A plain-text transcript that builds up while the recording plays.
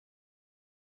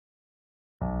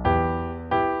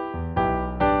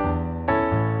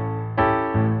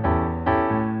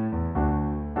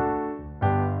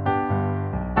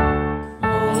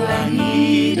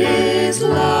is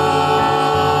love.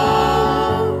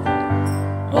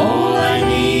 All I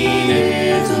need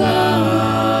is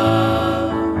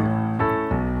love.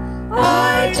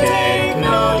 I take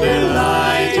no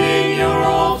delight in your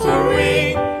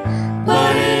offering,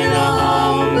 but in a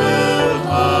humble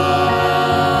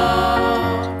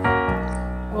heart.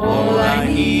 All I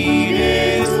need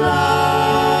is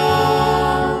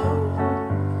love.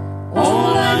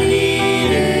 All I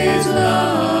need is love.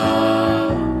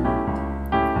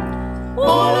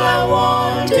 All I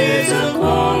want is a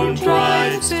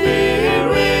contrite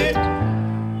spirit.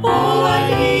 All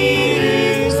I need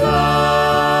is love.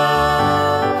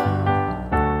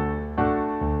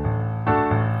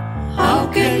 How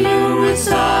can you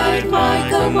recite my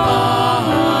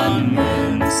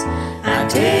commandments and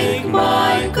take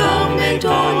my comment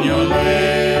on your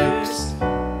lips?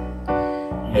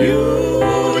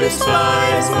 You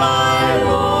despise my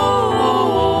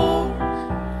law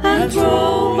and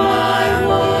throw my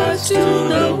words to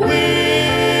the winds.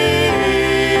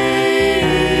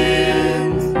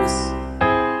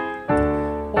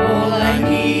 All I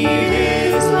need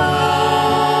is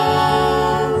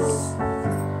love.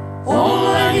 All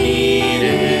I need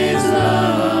is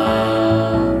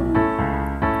love.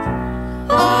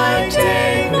 I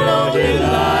take no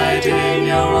delight in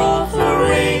your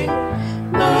offering,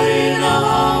 but in a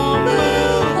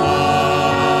humble heart.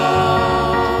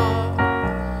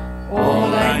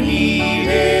 All I need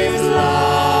is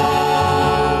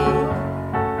love.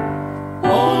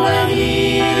 All I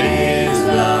need is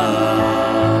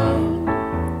love.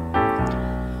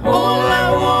 All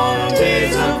I want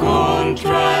is a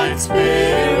contrite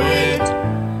spirit.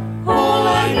 All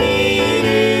I need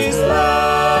is love.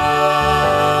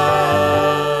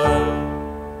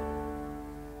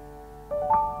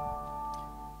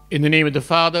 In the name of the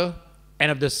Father,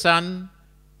 and of the Son,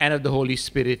 and of the Holy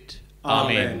Spirit.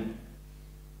 Amen.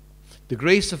 The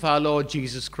grace of our Lord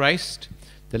Jesus Christ,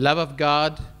 the love of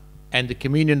God, and the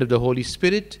communion of the Holy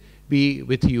Spirit be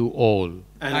with you all.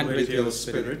 And with your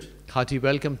spirit. Hearty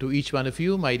welcome to each one of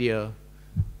you, my dear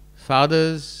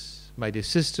fathers, my dear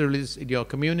sisters in your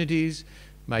communities,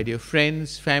 my dear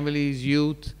friends, families,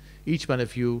 youth, each one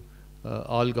of you,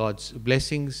 all God's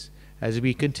blessings as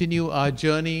we continue our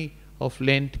journey of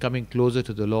Lent, coming closer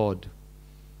to the Lord.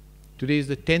 Today is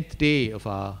the 10th day of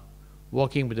our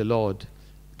walking with the Lord.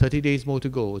 30 days more to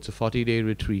go. It's a 40-day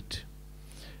retreat.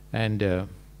 And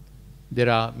there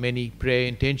are many prayer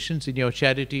intentions in your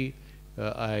charity.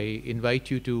 I invite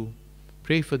you to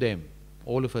pray for them,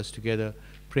 all of us together,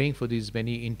 praying for these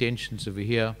many intentions over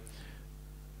here.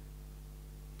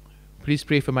 Please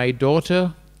pray for my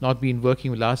daughter, not been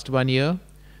working last 1 year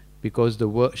because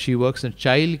she works in a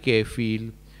child care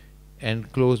field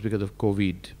and closed because of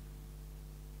COVID.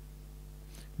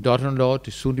 Daughter-in-law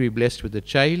to soon to be blessed with a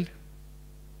child.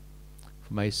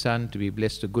 For my son to be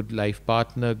blessed a good life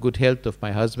partner, good health of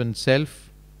my husband's self.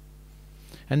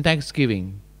 And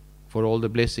thanksgiving for all the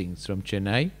blessings from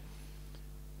Chennai.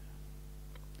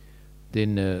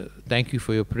 Then thank you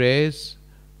for your prayers.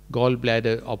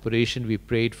 Gallbladder operation we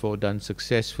prayed for, done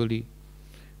successfully.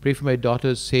 Pray for my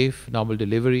daughter's safe, normal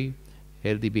delivery,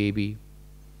 healthy baby.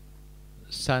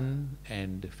 Son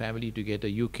and family to get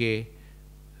a UK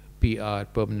PR,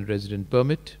 permanent resident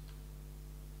permit.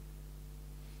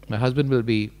 My husband will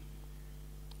be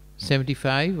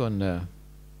 75 on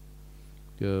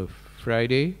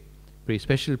Friday. Pray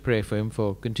special prayer for him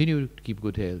for continue to keep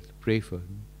good health. Pray for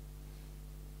him.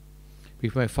 Pray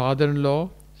for my father-in-law,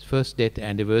 his first death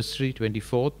anniversary,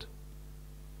 24th.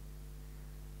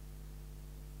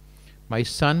 My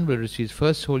son will receive his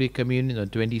first Holy Communion on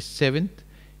 27th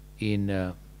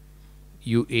in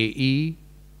UAE.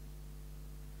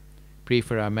 Pray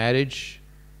for our marriage,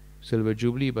 Silver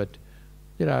Jubilee, but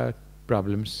there are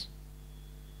problems.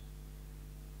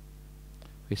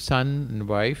 My son and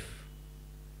wife.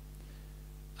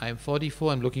 I am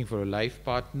 44, I'm looking for a life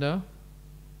partner.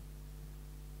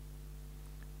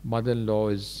 Mother-in-law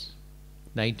is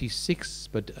 96,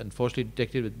 but unfortunately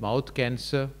detected with mouth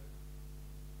cancer.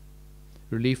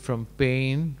 Relief from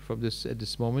pain from this at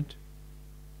this moment.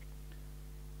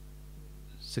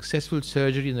 Successful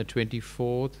surgery on the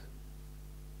 24th.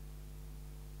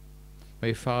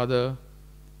 My father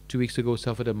 2 weeks ago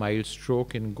suffered a mild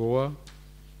stroke in Goa.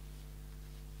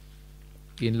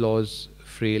 In-laws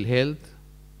frail health.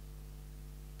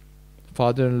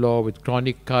 Father-in-law with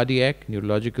chronic cardiac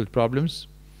neurological problems.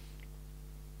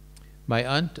 My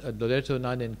aunt, a Loreto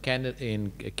nun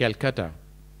in Calcutta,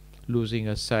 losing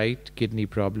her sight, kidney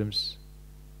problems.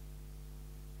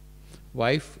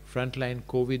 Wife, frontline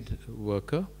COVID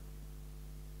worker.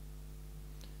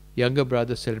 Younger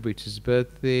brother celebrates his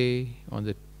birthday on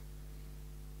the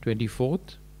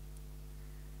 24th.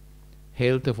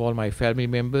 Health of all my family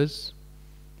members.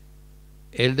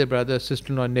 Elder brother,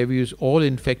 sister-in-law, nephews, all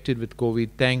infected with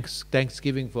COVID.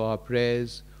 Thanksgiving for our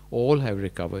prayers. All have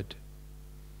recovered.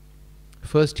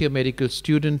 First-year medical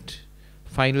student,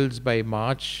 finals by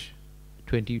March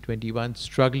 2021,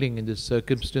 struggling in the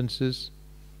circumstances.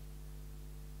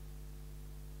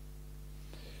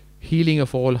 Healing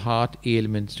of all heart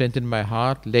ailments, strengthen my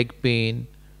heart, leg pain,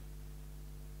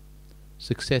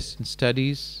 success in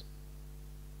studies,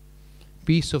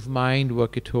 peace of mind,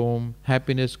 work at home,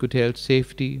 happiness, good health,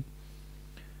 safety.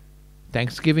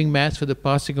 Thanksgiving Mass for the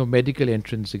passing of medical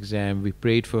entrance exam. We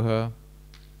prayed for her.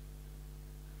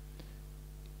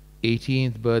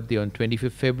 18th birthday on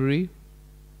 25th February.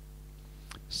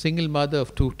 Single mother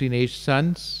of 2 teenage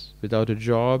sons without a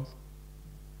job,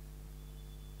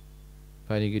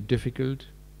 finding it difficult.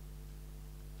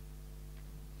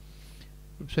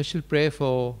 Special prayer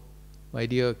for my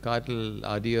dear Cardinal,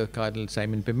 our dear Cardinal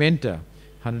Simon Pimenta,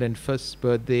 101st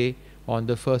birthday on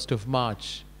the 1st of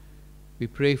March. We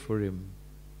pray for him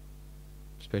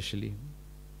especially.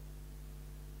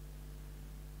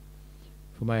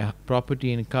 For my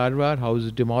property in Karwar, house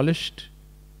is demolished.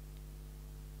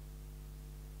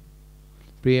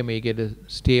 Pray I may get a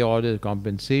stay order,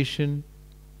 compensation.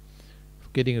 For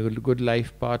getting a good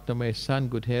life partner, my son,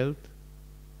 good health.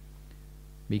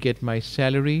 May get my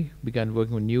salary, began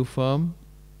working with a new firm.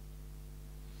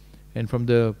 And from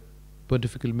the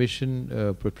Pontifical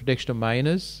Mission for Protection of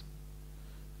Minors,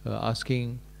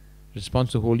 asking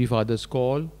response to Holy Father's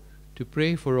call to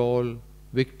pray for all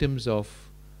victims of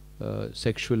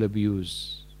sexual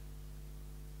abuse.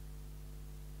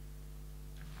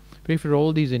 Pray for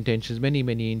all these intentions, many,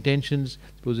 many intentions.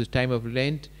 Suppose it's time of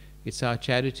Lent, it's our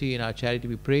charity. In our charity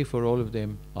we pray for all of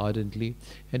them ardently.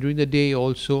 And during the day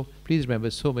also, please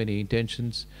remember so many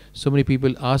intentions, so many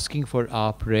people asking for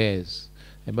our prayers.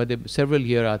 And but several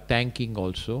here are thanking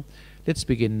also. Let's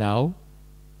begin now,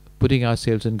 putting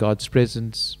ourselves in God's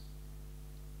presence,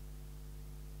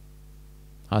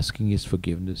 asking His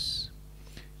forgiveness.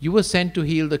 You were sent to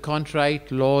heal the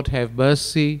contrite. Lord, have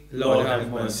mercy. Lord,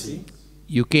 have mercy.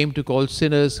 You came to call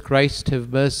sinners. Christ,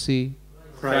 have mercy.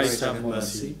 Christ, have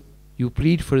mercy. You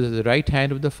plead for the right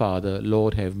hand of the Father.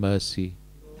 Lord, have mercy.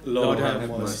 Lord, have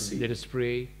mercy. Let us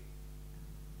pray.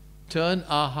 Turn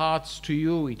our hearts to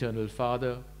you, eternal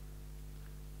Father.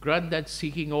 Grant that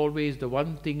seeking always the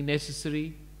one thing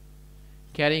necessary,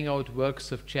 carrying out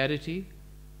works of charity,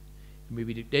 may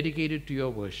be dedicated to your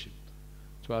worship.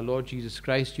 Through our Lord Jesus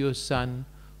Christ, your Son,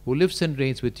 who lives and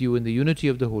reigns with you in the unity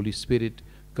of the Holy Spirit,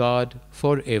 God,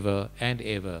 forever and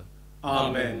ever.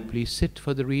 Amen. Please sit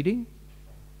for the reading.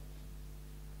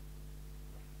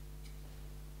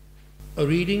 A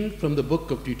reading from the book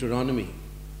of Deuteronomy.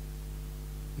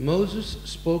 Moses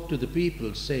spoke to the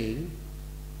people, saying,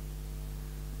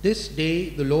 This day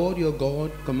the Lord your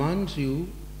God commands you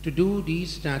to do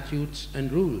these statutes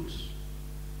and rules.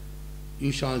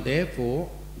 You shall therefore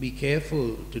be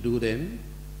careful to do them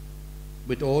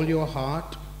with all your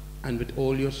heart and with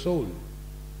all your soul.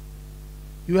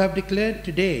 You have declared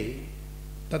today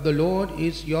that the Lord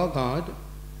is your God,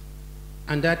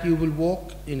 and that you will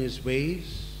walk in his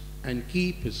ways and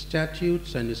keep his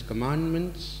statutes and his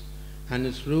commandments and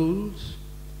his rules,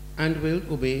 and will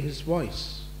obey his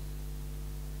voice.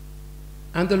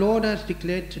 And the Lord has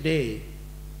declared today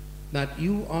that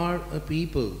you are a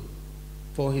people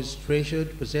for his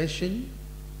treasured possession,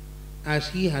 as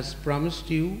he has promised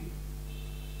you,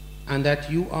 and that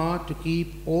you are to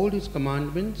keep all his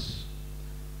commandments,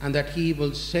 and that he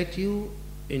will set you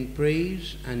in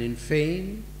praise and in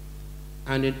fame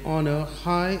and in honor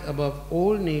high above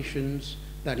all nations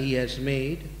that he has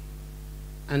made,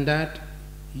 and that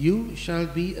you shall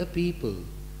be a people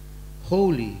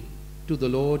holy to the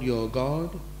Lord your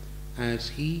God, as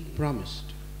he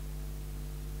promised.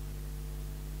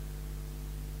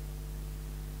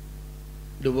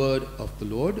 The word of the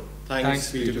Lord.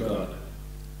 Thanks be to God.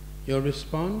 Your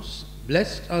response: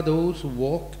 Blessed are those who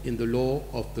walk in the law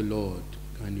of the Lord.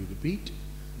 Can you repeat?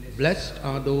 Blessed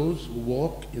are those who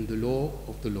walk in the law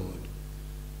of the Lord.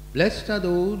 Blessed are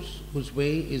those whose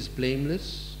way is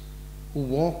blameless, who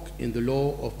walk in the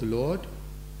law of the Lord.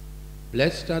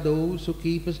 Blessed are those who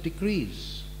keep his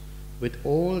decrees. With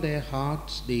all their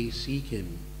hearts they seek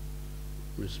him.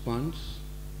 Response: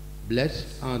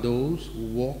 Blessed are those who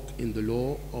walk in the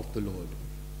law of the Lord.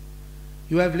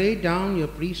 You have laid down your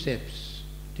precepts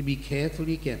to be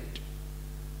carefully kept.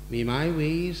 May my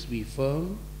ways be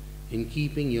firm in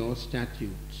keeping your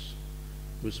statutes.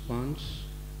 Response: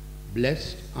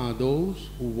 Blessed are those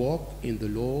who walk in the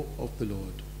law of the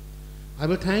Lord. I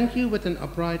will thank you with an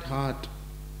upright heart.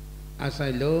 As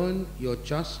I learn your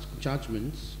just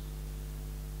judgments,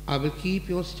 I will keep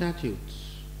your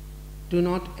statutes. Do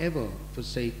not ever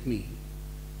forsake me.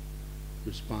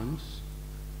 Response: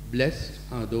 Blessed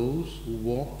are those who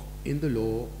walk in the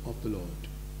law of the Lord.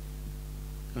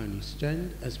 Kindly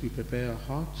stand as we prepare our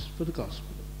hearts for the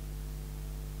Gospel.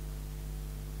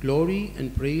 Glory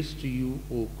and praise to you,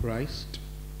 O Christ.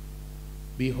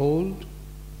 Behold,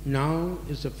 now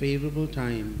is the favorable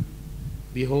time.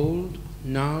 Behold,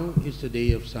 now is the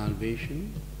day of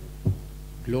salvation.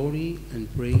 Glory and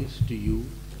praise to you,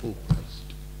 O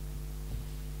Christ.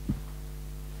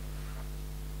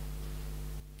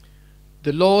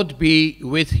 The Lord be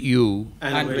with you.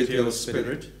 And with your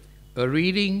spirit. A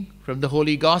reading from the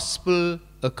Holy Gospel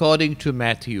according to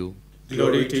Matthew.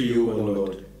 Glory to you, O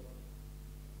Lord.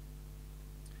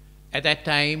 At that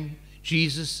time,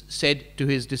 Jesus said to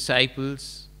his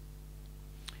disciples,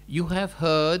 "You have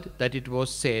heard that it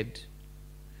was said,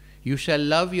 'You shall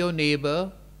love your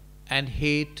neighbor and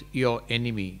hate your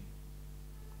enemy.'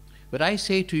 But I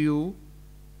say to you,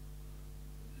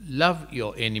 love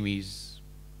your enemies.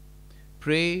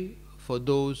 Pray for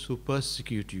those who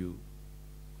persecute you,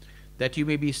 that you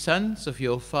may be sons of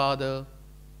your Father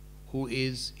who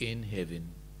is in heaven.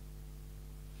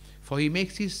 For he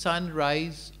makes his sun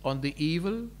rise on the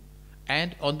evil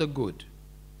and on the good,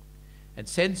 and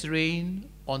sends rain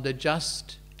on the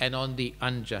just and on the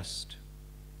unjust.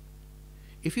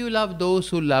 If you love those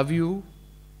who love you,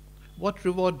 what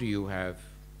reward do you have?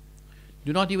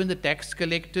 Do not even the tax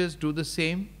collectors do the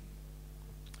same?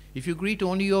 If you greet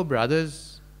only your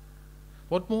brothers,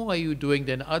 what more are you doing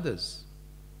than others?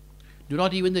 Do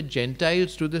not even the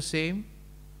Gentiles do the same?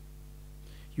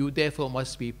 You therefore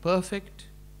must be perfect,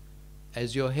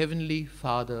 as your heavenly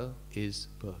Father is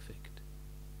perfect."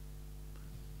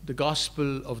 The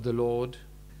Gospel of the Lord.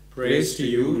 Praise to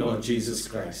you, Lord Jesus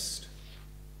Christ.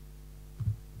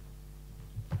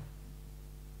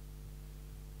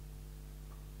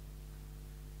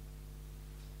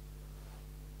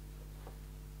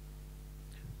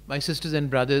 My sisters and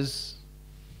brothers,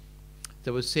 as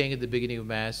I was saying at the beginning of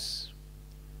Mass,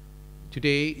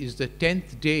 today is the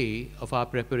 10th day of our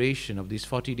preparation, of this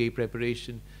 40-day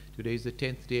preparation. Today is the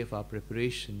 10th day of our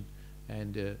preparation,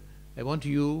 and I want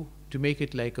you to make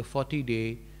it like a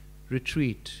 40-day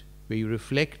retreat where you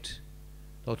reflect,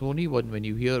 not only when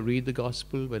you read the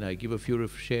Gospel, when I give a few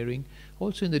of sharing,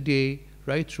 also in the day,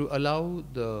 right through, allow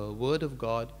the Word of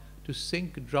God to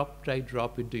sink drop by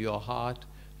drop into your heart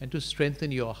and to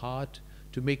strengthen your heart,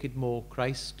 to make it more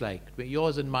Christ-like,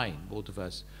 yours and mine, both of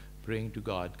us, praying to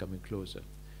God, coming closer.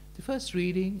 The first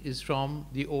reading is from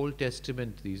the Old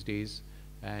Testament these days,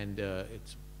 and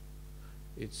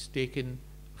it's taken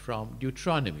from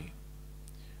Deuteronomy.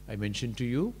 I mentioned to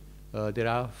you, there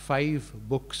are 5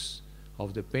 books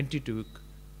of the Pentateuch,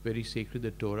 very sacred, the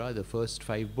Torah, the first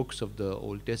 5 books of the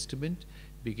Old Testament,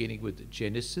 beginning with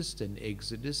Genesis, then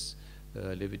Exodus,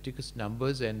 Leviticus,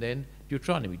 Numbers, and then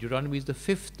Deuteronomy. Deuteronomy is the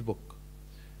 5th book,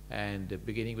 and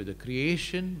beginning with the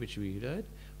creation, which we heard,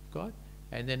 God,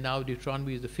 and then now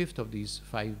Deuteronomy is the 5th of these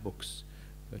 5 books.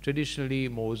 Traditionally,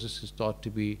 Moses is thought to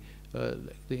be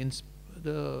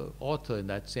the author in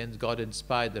that sense. God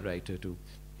inspired the writer to.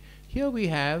 Here we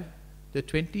have the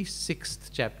 26th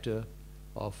chapter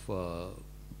of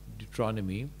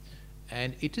Deuteronomy,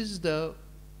 and it is the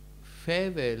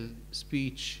farewell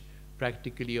speech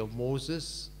practically of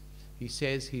Moses. He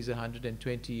says he's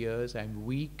 120 years, I'm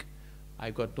weak,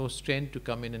 I've got no strength to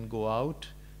come in and go out,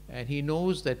 and he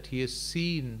knows that he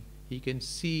can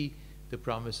see the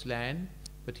promised land,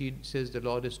 but he says, the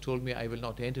Lord has told me I will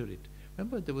not enter it.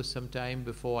 Remember, there was some time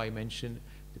before I mentioned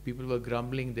the people were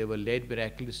grumbling, they were led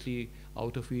miraculously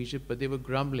out of Egypt, but they were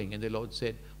grumbling, and the Lord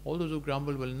said, all those who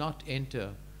grumble will not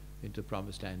enter into the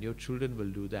promised land, your children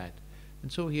will do that.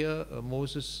 And so here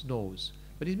Moses knows,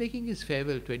 but he's making his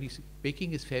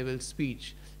farewell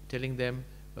speech, telling them,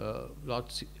 Lord,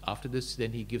 after this,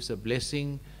 then he gives a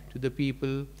blessing to the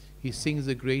people, he sings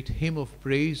a great hymn of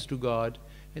praise to God,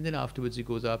 and then afterwards he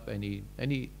goes up and he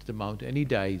to the mountain and he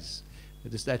dies.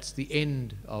 That's the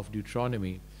end of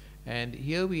Deuteronomy. And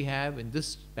here we have in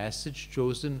this passage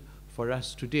chosen for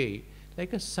us today,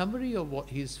 like a summary of what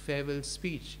his farewell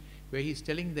speech, where he's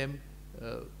telling them,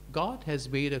 God has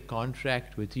made a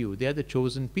contract with you. They are the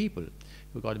chosen people.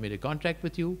 God made a contract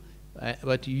with you,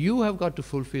 but you have got to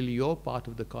fulfill your part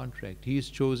of the contract. He is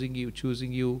choosing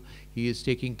you, he is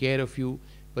taking care of you,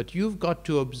 but you've got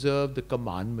to observe the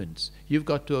commandments. You've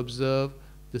got to observe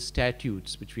the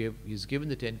statutes, which he's given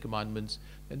the 10 commandments,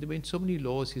 and there have been so many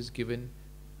laws he's given.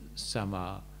 Some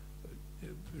are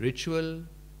ritual,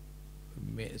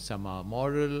 some are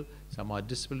moral, some are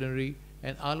disciplinary,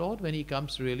 And our Lord, when He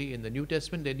comes really in the New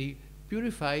Testament, then He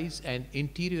purifies and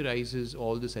interiorizes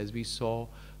all this, as we saw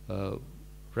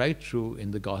right through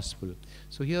in the Gospel.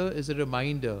 So here is a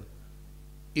reminder,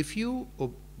 if you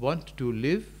want to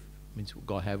live, means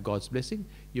have God's blessing,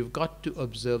 you've got to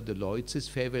observe the law. It's His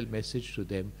farewell message to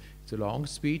them. It's a long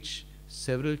speech,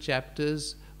 several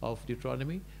chapters of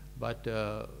Deuteronomy, but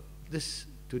this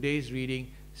today's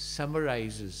reading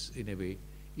summarizes in a way,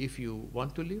 if you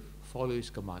want to live, follow His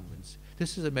commandments.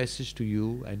 This is a message to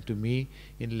you and to me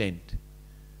in Lent.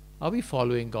 Are we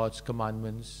following God's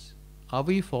commandments? Are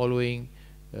we following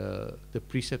the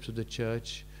precepts of the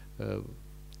church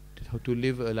to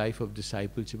live a life of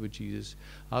discipleship with Jesus?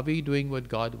 Are we doing what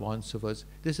God wants of us?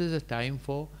 This is a time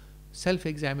for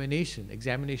self-examination,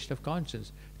 examination of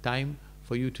conscience, time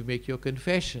for you to make your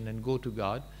confession and go to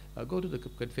God, go to the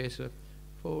confessor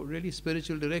for really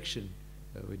spiritual direction.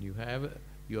 When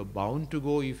you are bound to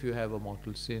go if you have a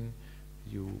mortal sin.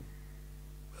 You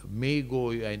may go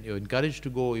and you're encouraged to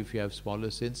go if you have smaller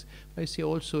sins. I say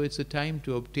also it's a time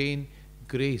to obtain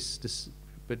grace, this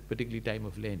particularly time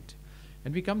of Lent.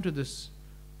 And we come to this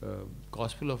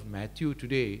Gospel of Matthew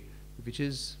today, which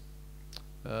is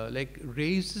like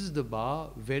raises the bar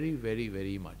very, very,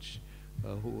 very much.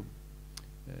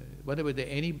 Whatever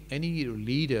any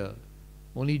leader,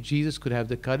 only Jesus could have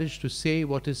the courage to say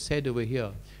what is said over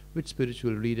here. Which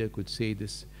spiritual leader could say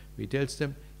this? He tells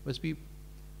them, must be,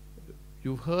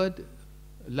 you've heard,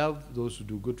 love those who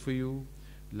do good for you,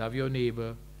 love your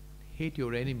neighbor, hate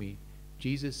your enemy.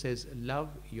 Jesus says, love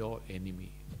your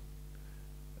enemy.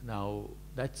 Now,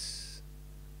 that's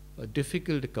a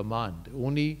difficult command.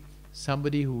 Only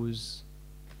somebody who's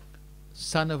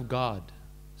Son of God,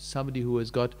 somebody who has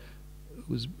got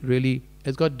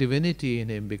divinity in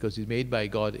him because he's made by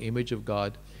God, image of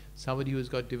God, somebody who has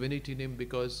got divinity in him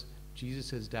because Jesus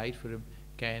has died for him,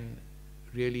 can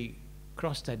really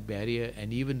cross that barrier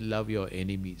and even love your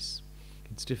enemies.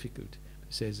 It's difficult.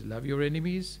 It says, love your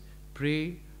enemies,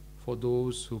 pray for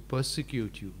those who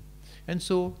persecute you. And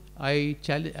so I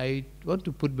want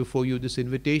to put before you this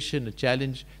invitation, a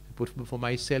challenge, to put before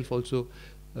myself also.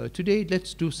 Today,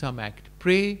 let's do some act.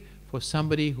 Pray for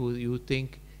somebody who you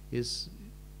think is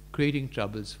creating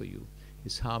troubles for you,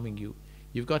 is harming you.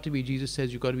 You've got to be, Jesus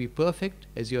says, you've got to be perfect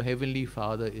as your heavenly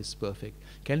Father is perfect.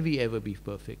 Can we ever be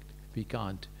perfect? We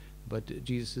can't. But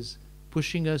Jesus is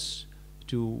pushing us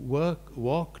to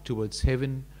walk towards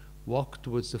heaven, walk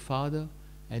towards the Father,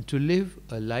 and to live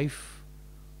a life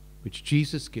which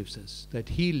Jesus gives us, that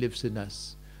He lives in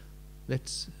us.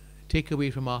 Let's take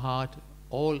away from our heart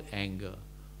all anger,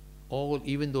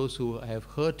 even those who have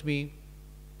hurt me.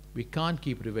 We can't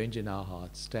keep revenge in our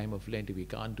hearts. Time of Lent, we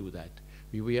can't do that.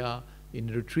 We are in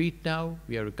retreat now.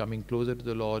 We are coming closer to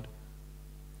the Lord.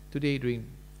 Today,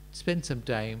 spend some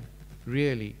time,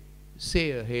 really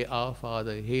say, hey, our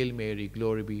Father, Hail Mary,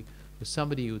 glory be, for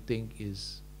somebody you think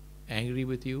is angry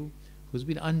with you, who's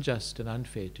been unjust and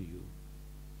unfair to you.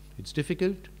 It's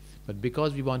difficult, but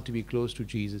because we want to be close to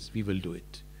Jesus, we will do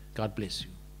it. God bless you.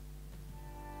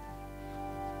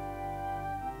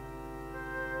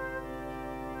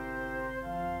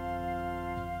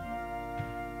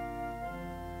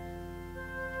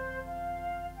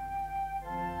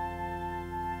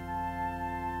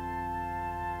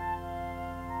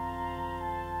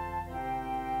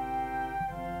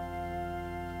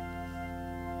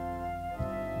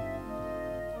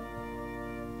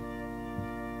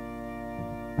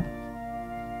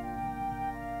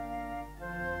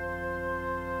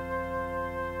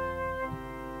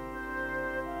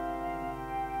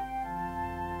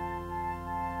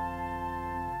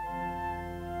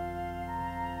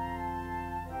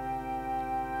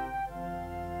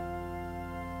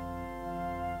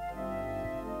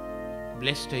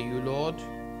 Blessed are you, Lord,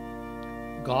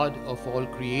 God of all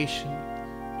creation.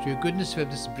 To your goodness we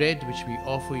have this bread which we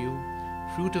offer you,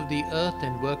 fruit of the earth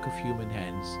and work of human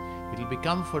hands. It will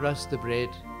become for us the bread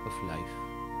of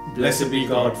life. Blessed be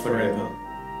God forever.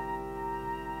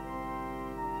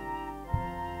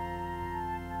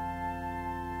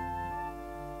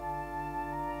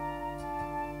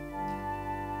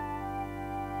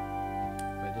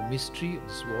 By the mystery of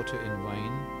this water and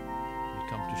wine, we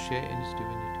come to share in His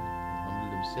divinity.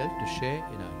 Himself to share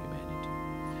in our humanity.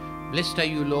 Blessed are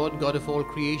you, Lord, God of all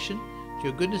creation. To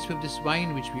your goodness with this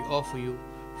wine which we offer you,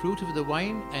 fruit of the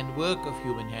vine and work of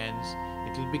human hands,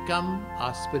 it will become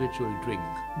our spiritual drink.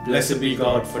 Blessed be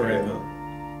God forever.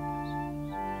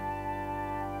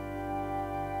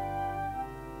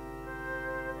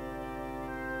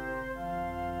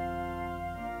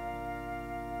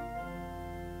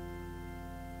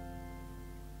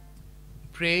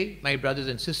 Pray, my brothers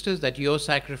and sisters, that your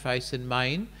sacrifice and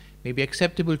mine may be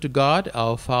acceptable to God,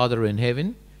 our Father in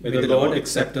heaven. May the Lord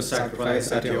accept the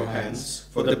sacrifice at your hands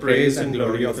for the praise and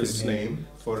glory of his name,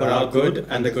 for our good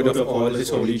and the good of all his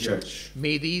holy church.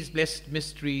 May these blessed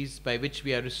mysteries by which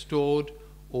we are restored,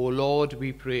 O Lord,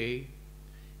 we pray,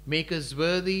 make us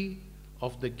worthy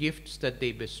of the gifts that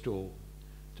they bestow.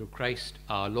 Through Christ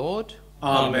our Lord.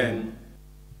 Amen.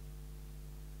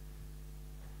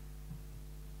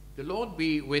 The Lord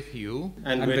be with you.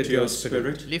 And with your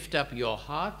spirit, Lift up your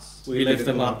hearts. we lift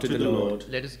them up to the Lord.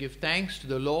 Let us give thanks to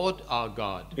the Lord our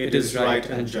God. It is right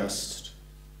and just.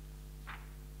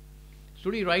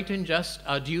 Truly right and just,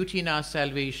 our duty in our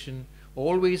salvation,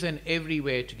 always and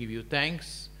everywhere to give you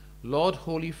thanks, Lord,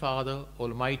 Holy Father,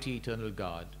 Almighty, Eternal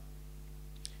God.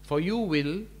 For you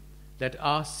will that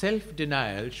our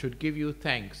self-denial should give you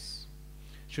thanks,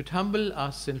 should humble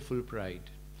our sinful pride,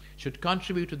 should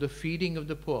contribute to the feeding of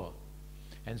the poor,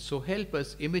 and so help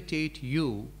us imitate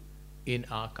you in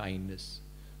our kindness.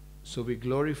 So we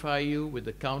glorify you with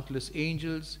the countless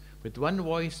angels. With one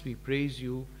voice we praise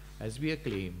you as we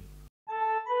acclaim.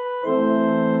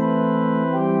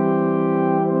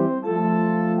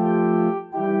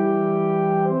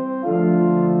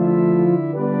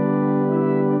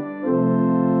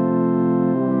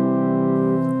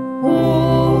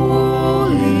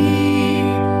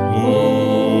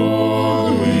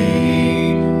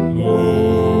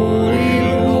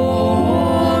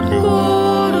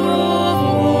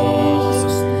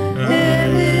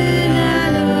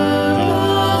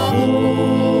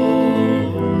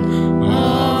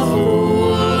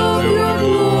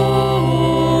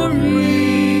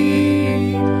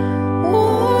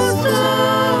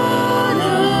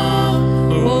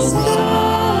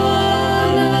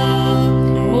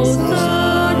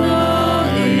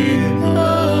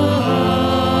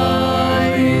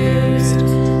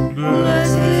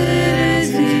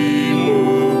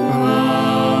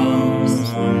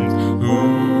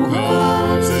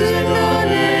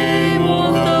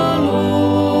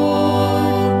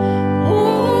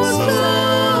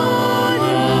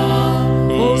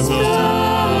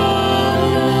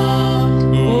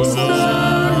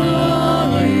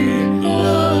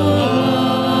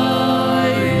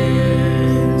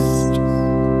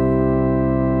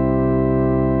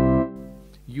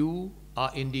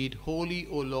 Indeed, holy,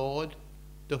 O Lord,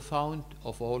 the fount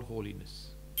of all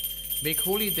holiness. Make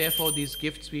holy, therefore, these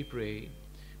gifts, we pray,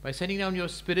 by sending down your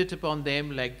Spirit upon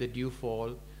them like the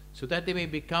dewfall, so that they may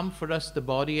become for us the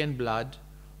body and blood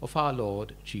of our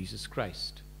Lord Jesus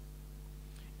Christ.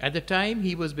 At the time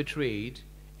he was betrayed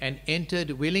and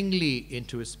entered willingly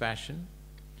into his passion,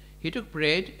 he took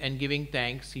bread, and giving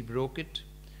thanks, he broke it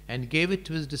and gave it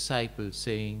to his disciples,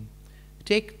 saying,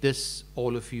 "Take this,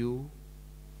 all of you,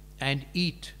 and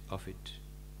eat of it,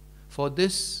 for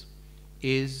this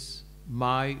is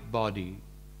my body,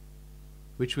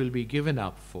 which will be given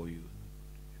up for you."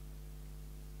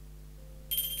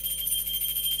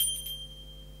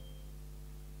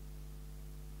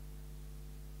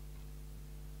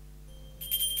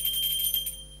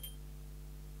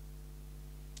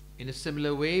 In a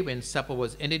similar way, when supper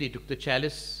was ended, he took the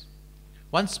chalice.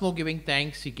 Once more giving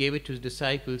thanks, he gave it to his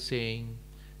disciples, saying,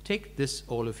 "Take this,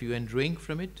 all of you, and drink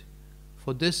from it,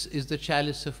 for this is the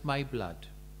chalice of my blood,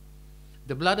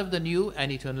 the blood of the new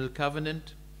and eternal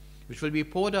covenant, which will be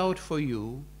poured out for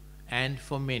you and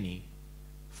for many,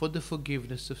 for the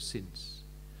forgiveness of sins.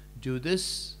 Do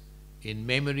this in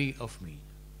memory of me."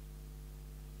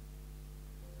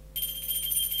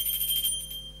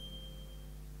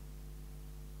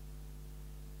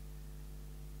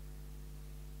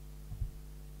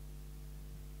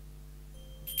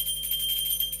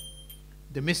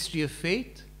 The mystery of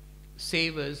faith.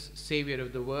 Save us, Savior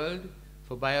of the world,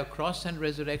 for by your cross and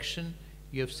resurrection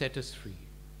you have set us free.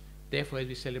 Therefore, as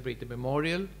we celebrate the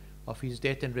memorial of his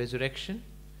death and resurrection,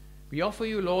 we offer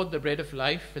you, Lord, the bread of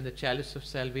life and the chalice of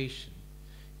salvation,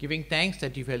 giving thanks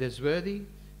that you felt us worthy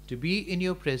to be in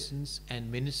your presence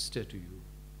and minister to you.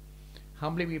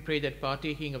 Humbly we pray that,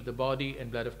 partaking of the body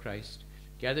and blood of Christ,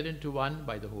 gathered into one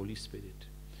by the Holy Spirit,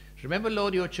 remember,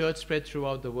 Lord, your church spread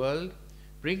throughout the world.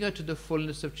 Bring her to the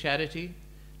fullness of charity,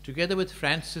 together with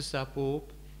Francis our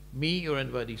Pope, me, your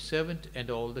unworthy servant,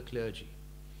 and all the clergy.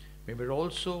 Remember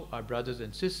also our brothers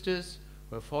and sisters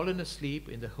who have fallen asleep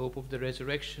in the hope of the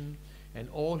resurrection, and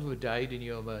all who died in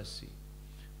your mercy.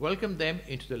 Welcome them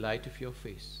into the light of your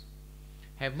face.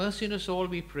 Have mercy on us all,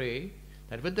 we pray,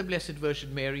 that with the Blessed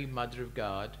Virgin Mary, Mother of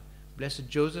God, Blessed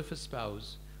Joseph, her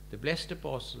spouse, the blessed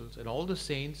apostles, and all the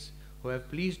saints who have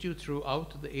pleased you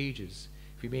throughout the ages,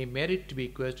 we may merit to be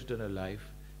equals to eternal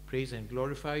life, praise and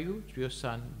glorify you through your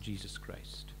Son, Jesus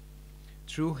Christ.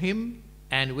 Through him,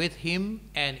 and with him,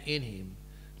 and in him,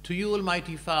 To you,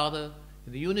 Almighty Father,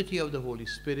 in the unity of the Holy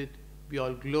Spirit, be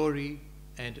all glory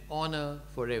and honor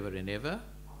forever and ever.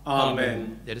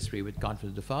 Amen. Let us pray with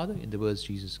confidence to the Father in the words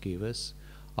Jesus gave us.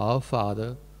 Our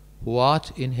Father, who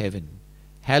art in heaven,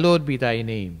 hallowed be thy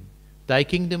name. Thy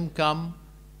kingdom come,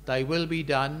 thy will be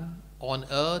done, on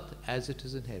earth as it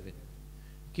is in heaven.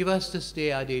 Give us this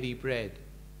day our daily bread.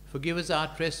 Forgive us our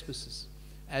trespasses,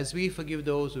 as we forgive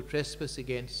those who trespass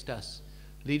against us.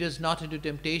 Lead us not into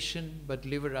temptation, but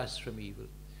deliver us from evil.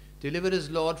 Deliver us,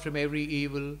 Lord, from every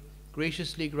evil.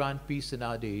 Graciously grant peace in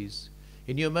our days.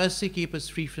 In your mercy keep us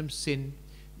free from sin,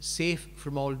 safe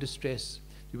from all distress.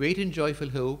 We wait in joyful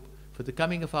hope for the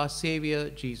coming of our Saviour,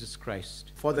 Jesus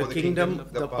Christ. For the kingdom,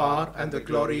 the power, and the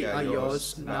glory are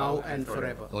yours, now and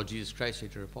forever. Lord Jesus Christ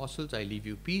said to your apostles, I leave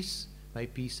you peace, my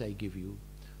peace I give you.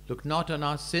 Look not on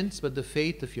our sins, but the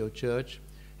faith of your church,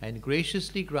 and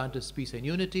graciously grant us peace and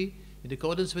unity in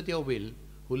accordance with your will,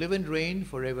 who live and reign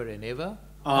forever and ever.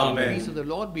 Amen. The peace of the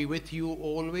Lord be with you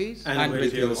always. And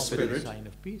with your Offer spirit. the sign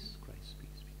of peace. Christ's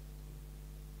peace.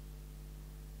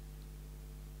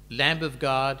 Lamb of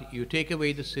God, you take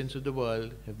away the sins of the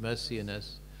world, have mercy on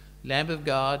us. Lamb of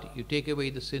God, you take away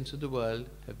the sins of the world,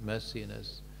 have mercy on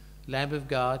us. Lamb of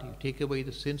God, you take away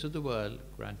the sins of the world,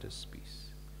 grant us peace.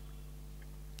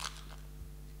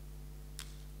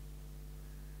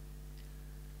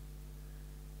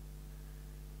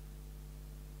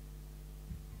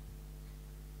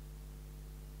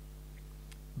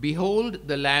 Behold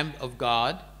the Lamb of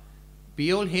God.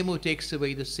 Behold him who takes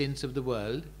away the sins of the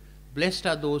world. Blessed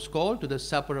are those called to the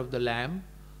supper of the Lamb.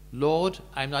 Lord,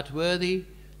 I am not worthy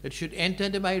that you should enter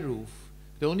under my roof,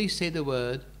 but only say the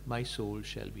word, my soul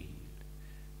shall be healed.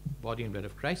 Body and blood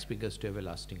of Christ bring us to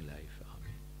everlasting life.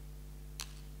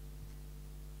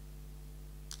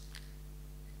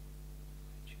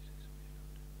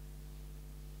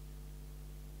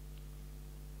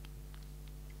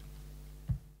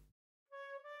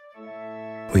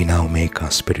 Amen. We now make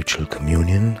our spiritual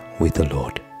communion with the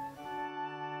Lord.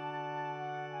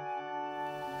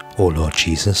 O Lord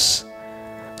Jesus,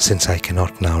 since I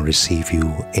cannot now receive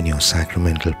you in your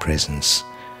sacramental presence,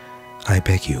 I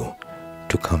beg you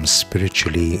to come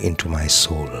spiritually into my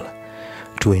soul,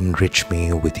 to enrich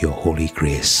me with your holy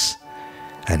grace,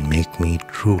 and make me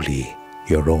truly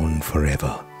your own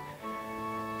forever.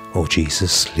 O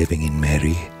Jesus, living in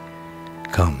Mary,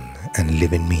 come and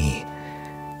live in me,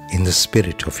 in the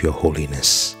spirit of your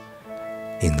holiness,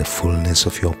 in the fullness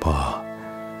of your power,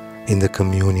 in the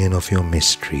communion of your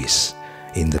mysteries,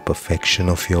 in the perfection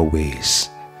of your ways.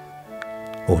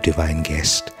 O divine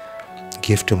guest,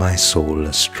 give to my soul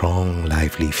a strong,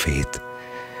 lively faith,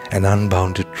 an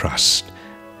unbounded trust,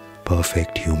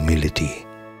 perfect humility,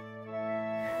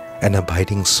 an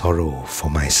abiding sorrow for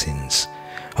my sins,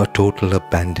 a total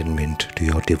abandonment to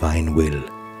your divine will,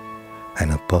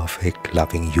 and a perfect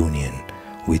loving union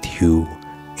with you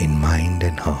in mind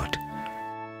and heart.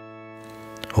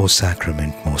 O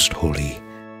Sacrament most holy,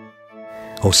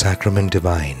 O Sacrament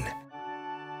divine,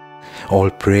 all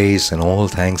praise and all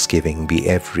thanksgiving be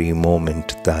every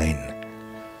moment thine.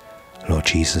 Lord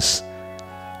Jesus,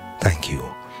 thank you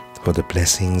for the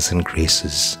blessings and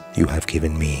graces you have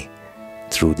given me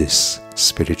through this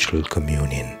spiritual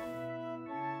communion.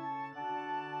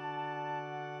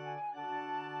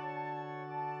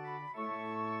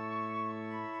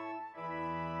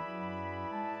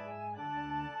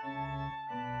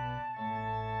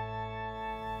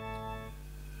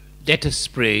 Let us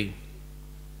pray.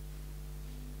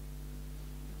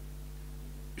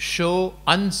 Show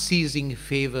unceasing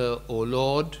favor, O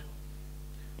Lord,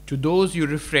 to those you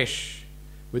refresh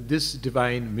with this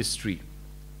divine mystery.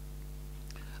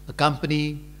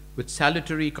 Accompany with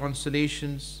salutary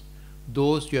consolations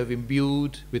those you have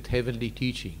imbued with heavenly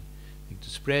teaching. Make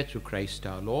this prayer through Christ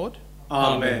our Lord.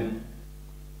 Amen.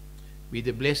 May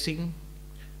the blessing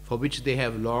for which they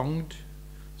have longed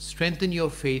strengthen your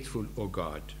faithful, O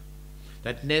God,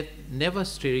 that never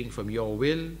straying from your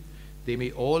will, they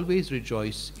may always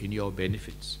rejoice in your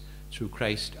benefits. Through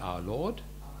Christ our Lord.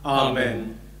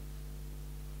 Amen.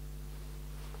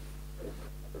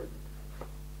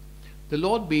 The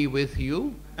Lord be with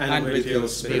you. And with your May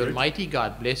spirit. Almighty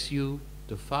God bless you,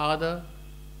 the Father,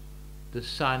 the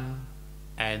Son,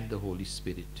 and the Holy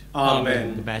Spirit.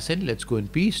 Amen. The Mass end. Let's go in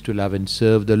peace to love and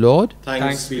serve the Lord.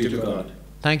 Thanks be to God.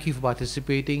 Thank you for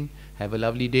participating. Have a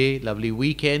lovely day, lovely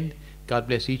weekend. God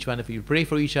bless each one of you. Pray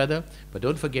for each other, but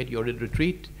don't forget you're in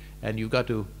retreat and you've got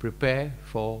to prepare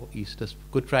for Easter,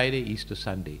 Good Friday, Easter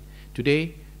Sunday.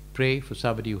 Today, pray for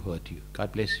somebody who hurt you.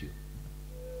 God bless you.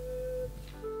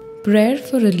 Prayer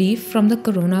for relief from the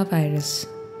coronavirus.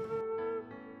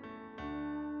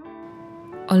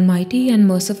 Almighty and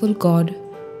merciful God,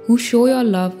 who show your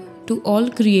love to all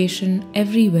creation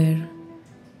everywhere,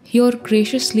 hear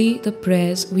graciously the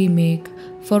prayers we make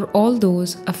for all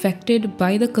those affected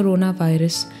by the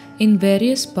coronavirus in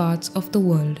various parts of the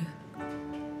world.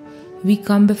 We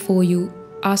come before you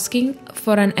asking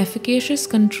for an efficacious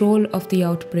control of the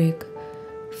outbreak,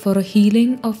 for a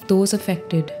healing of those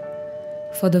affected,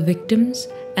 for the victims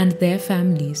and their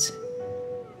families.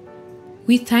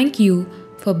 We thank you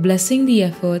for blessing the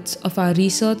efforts of our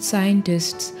research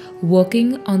scientists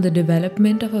working on the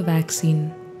development of a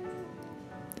vaccine.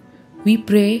 We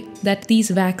pray that these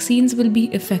vaccines will be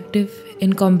effective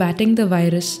in combating the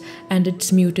virus and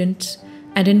its mutants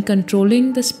and in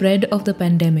controlling the spread of the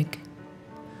pandemic.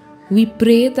 We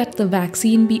pray that the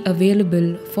vaccine be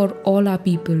available for all our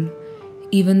people,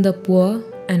 even the poor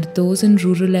and those in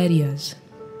rural areas.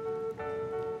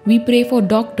 We pray for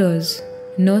doctors,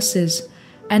 nurses,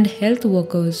 and health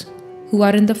workers who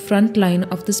are in the front line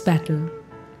of this battle,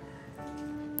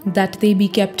 that they be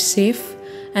kept safe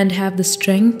and have the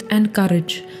strength and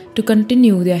courage to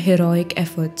continue their heroic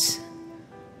efforts.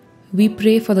 We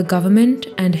pray for the government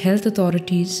and health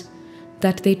authorities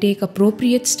that they take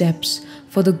appropriate steps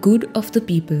for the good of the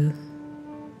people.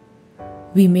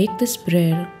 We make this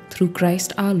prayer through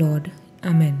Christ our Lord.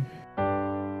 Amen.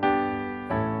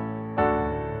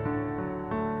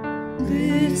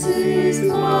 This is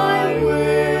my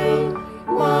will,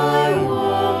 my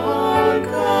word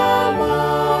come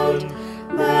out,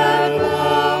 that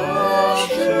thou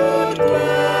should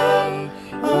dwell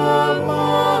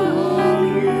among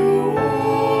you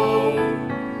all.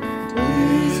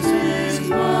 This is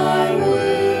my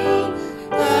will,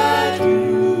 that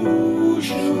you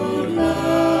should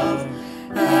love,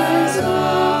 as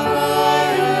I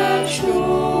have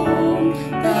shown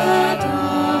that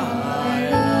I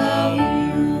love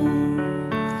you.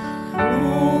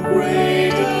 No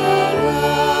greater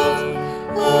love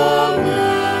a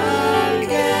man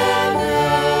can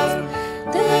have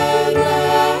than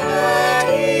that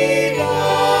he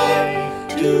died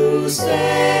to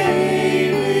save